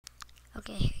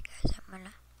Okay,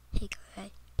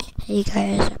 hey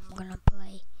guys, I'm gonna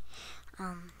play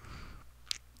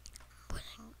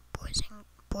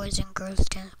boys and girls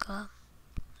dance club.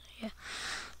 Yeah,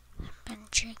 been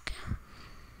chick,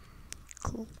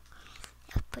 cool.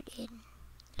 Let's put it in.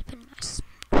 Let's put it nice.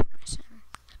 Let's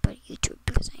put YouTube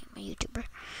because I am a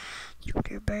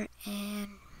YouTuber,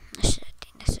 and that's it. I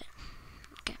think that's it.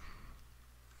 Okay.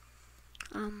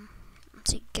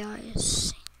 Let's see,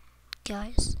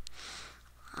 guys.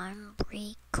 I'm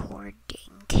recording.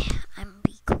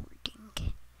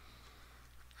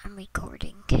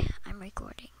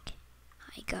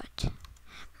 I got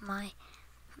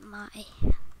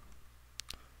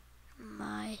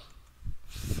my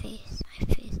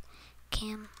face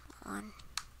cam on.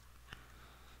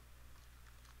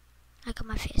 I got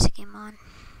my face cam on.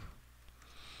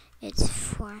 It's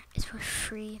for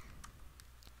free.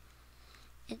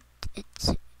 It's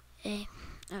a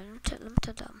let me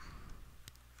tell them.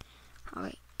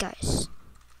 Alright, guys.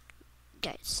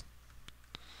 I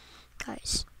got a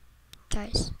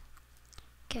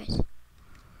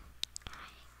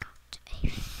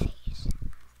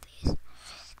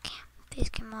face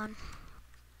cam on.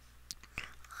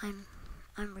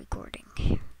 I'm recording.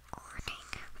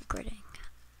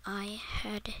 I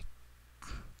had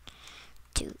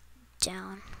to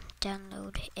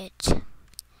download it.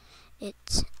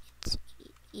 It's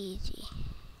easy.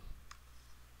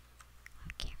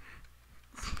 Okay.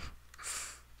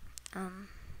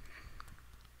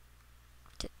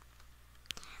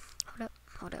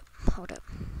 Hold up.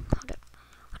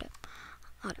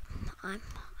 I'm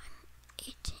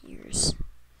 8 years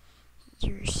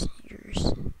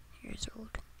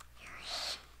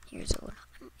old.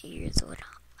 I'm 8 years old.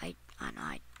 I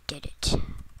did it.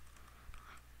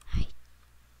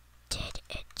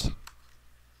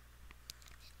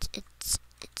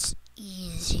 It's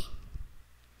easy.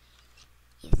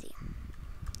 It's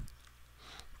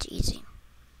easy.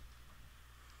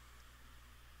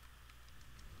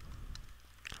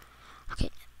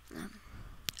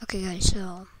 Okay guys,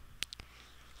 so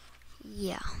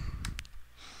yeah.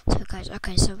 So guys,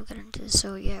 okay, so we're gonna do this.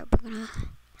 So yeah, we're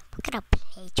gonna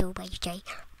play Joe by J.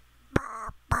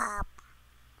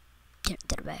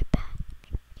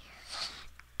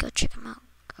 Go check them out.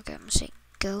 Okay, I'm gonna say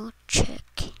go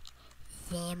check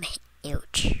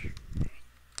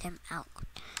them out.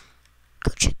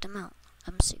 Go check them out.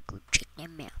 I'm gonna say go check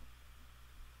them out.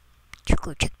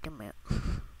 Go check them out.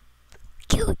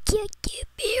 Go check them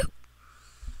out.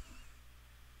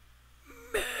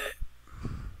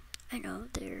 I know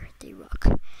they rock.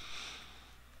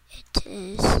 It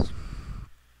is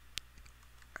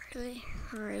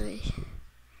really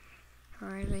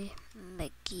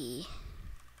Mickey.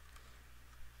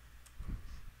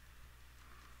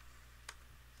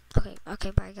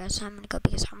 Okay, bye guys. I'm gonna go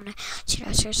because I'm gonna see you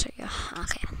guys here. So yeah,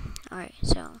 okay, alright.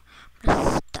 So I'm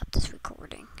gonna